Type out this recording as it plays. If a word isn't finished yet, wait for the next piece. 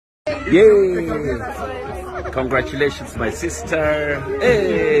Yay! Congratulations, my sister.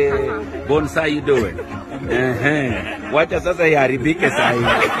 Hey, Bonez, how you doing? Wacha sasa iharibike saa hii.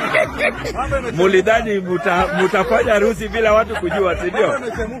 Mulidhani mutafanya harusi bila watu kujua, si ndio?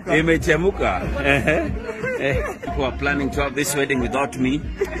 Imechemuka. People are planning to have this wedding without me,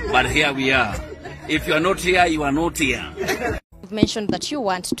 but here we are. If you are not here, you are not here. You've mentioned that you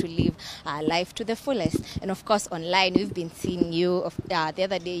want to live life to the fullest, and of course online we've been seeing you. The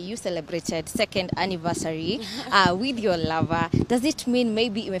other day you celebrated 2nd anniversary with your lover. Does it mean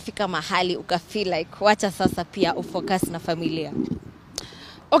maybe imefika mahali ukafeel like wacha sasa pia ufocus na familia?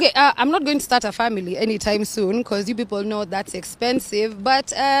 Okay, I'm not going to start a family anytime soon because you people know that's expensive.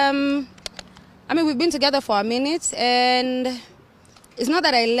 But I mean, we've been together for a minute, and it's not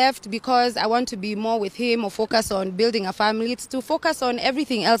that I left because I want to be more with him or focus on building a family. It's to focus on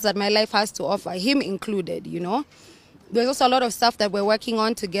everything else that my life has to offer, him included, you know. There's also a lot of stuff that we're working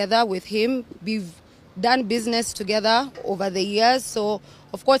on together with him. We've done business together over the years. So,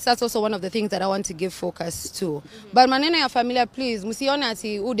 of course, that's also one of the things that I want to give focus to. But maneno ya familia, please, musione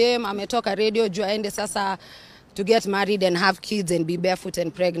ati udem ametoka radio juu aende sasa to get married and have kids and be barefoot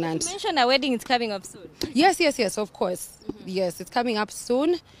and pregnant. You mentioned a wedding is coming up soon. Yes, of course. Yes, it's coming up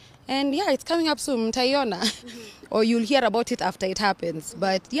soon. And yeah, it's coming up soon, mtaiona. Or you'll hear about it after it happens.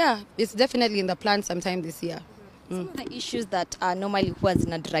 But yeah, it's definitely in the plan sometime this year. Some of the issues that normally huwa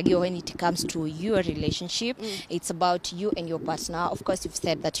zinadragiwa when it comes to your relationship, it's about you and your partner. Of course, you've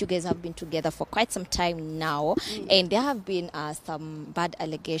said that you guys have been together for quite some time now, and there have been some bad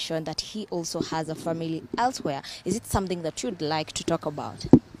allegations that he also has a family elsewhere. Is it something that you'd like to talk about?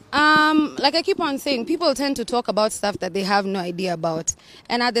 Like I keep on saying, people tend to talk about stuff that they have no idea about.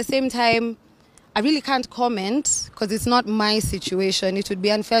 And at the same time, I really can't comment because it's not my situation. It would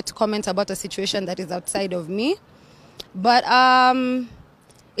be unfair to comment about a situation that is outside of me. But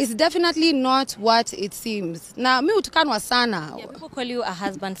it's definitely not what it seems. Na mi utukanwa sana. Yeah, people call you a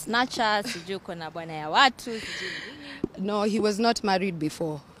husband snatcher, sijui uko na bwana ya watu. No, he was not married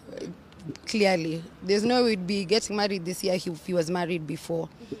before. Clearly. There's no way he'd be getting married this year if he was married before.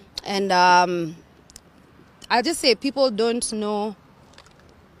 And I'll just say people don't know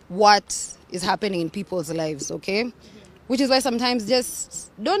what is happening in people's lives, okay? Which is why sometimes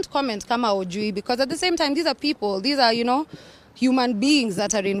just don't comment kama ojui, because at the same time, these are people. These are, you know, human beings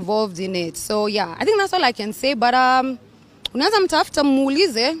that are involved in it. So, yeah, I think that's all I can say. But unaweza mtafuta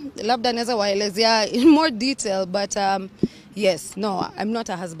muulize, labda naweza waelezea in more detail. But yes, no, I'm not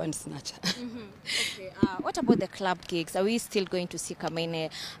a husband snatcher. Okay, what about the club gigs? Are we still going to see Kamene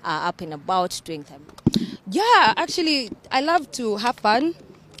up and about doing them? Yeah, actually, I love to have fun.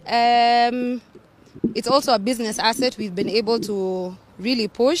 It's also a business asset we've been able to really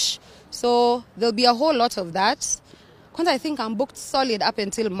push. So there'll be a whole lot of that. Because I think I'm booked solid up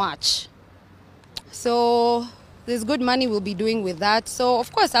until March. So there's good money we'll be doing with that. So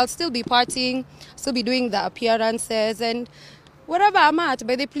of course I'll still be partying, still be doing the appearances, and wherever I'm at,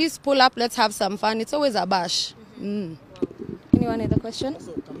 baby, please pull up, let's have some fun. It's always a bash. Anyone other question?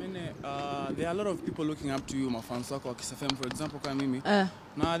 So, Kamene, there are a lot of people looking up to you, my fans, Soko, Kiss FM, for example, Kamimi.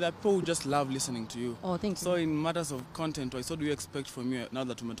 Now, there are people who just love listening to you. Oh, thank you. So, in matters of content, what do you expect from you now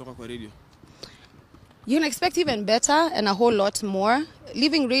that Ametoka kwa radio? You can expect even better and a whole lot more.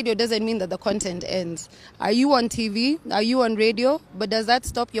 Leaving radio doesn't mean that the content ends. Are you on TV? Are you on radio? But does that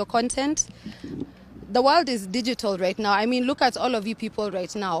stop your content? The world is digital right now. I mean, look at all of you people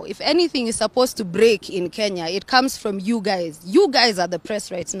right now. If anything is supposed to break in Kenya, it comes from you guys. You guys are the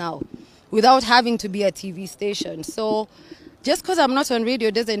press right now, without having to be a TV station. So just because I'm not on radio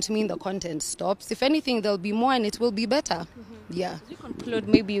doesn't mean the content stops. If anything, there'll be more and it will be better. Yeah. To conclude,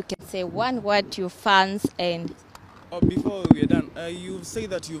 maybe you can say one word to your fans and... Before we're done, you say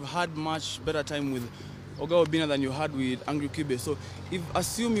that you've had much better time with Oga Obina than you had with Andrew Kibe. So, if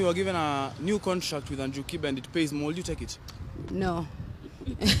assume you were given a new contract with Andrew Kibe and it pays more, will you take it? No.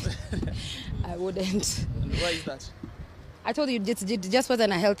 I wouldn't. And why is that? I told you it just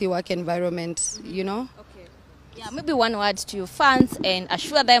wasn't a healthy work environment, you know? Okay. Yeah, maybe one word to your fans and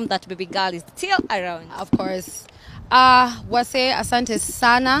assure them that baby girl is still around. Of course. Wase, asante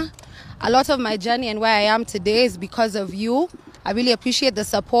sana. A lot of my journey and where I am today is because of you. I really appreciate the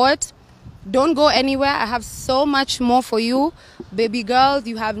support. Don't go anywhere. I have so much more for you. Baby girls,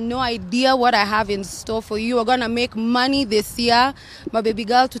 you have no idea what I have in store for you. We're going to make money this year. My baby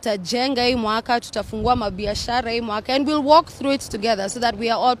girl, tutajenga hii mwaka, tutafungua mabiashara hii mwaka, and we'll walk through it together so that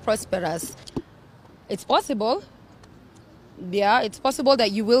we are all prosperous. It's possible. Yeah, it's possible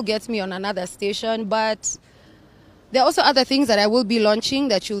that you will get me on another station, but there are also other things that I will be launching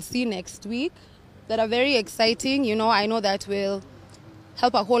that you'll see next week that are very exciting. You know, I know that will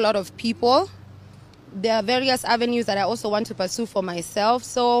help a whole lot of people. There are various avenues that I also want to pursue for myself.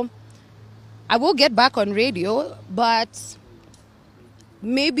 So I will get back on radio, but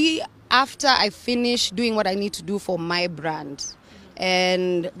maybe after I finish doing what I need to do for my brand.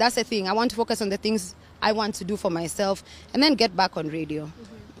 And that's the thing. I want to focus on the things I want to do for myself and then get back on radio.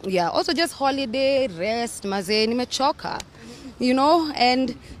 Yeah, also just holiday, rest, maze, nimechoka, you know,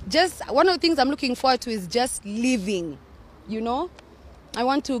 and just one of the things I'm looking forward to is just living, you know. I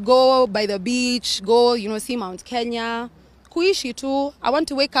want to go by the beach, go, you know, see Mount Kenya, kuishi tu. I want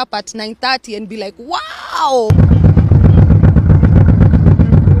to wake up at 9:30 and be like, wow!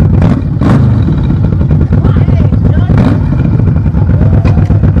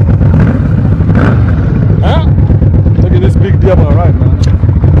 Look at this big deal on the right, man.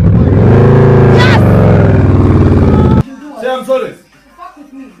 Yes! Say I'm sorry. Fuck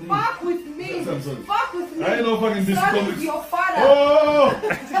with me. Fuck with me. Yes, I'm sorry. Fuck with me. I ain't no fucking Sorry discomics. with your father. Oh!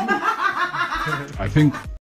 I think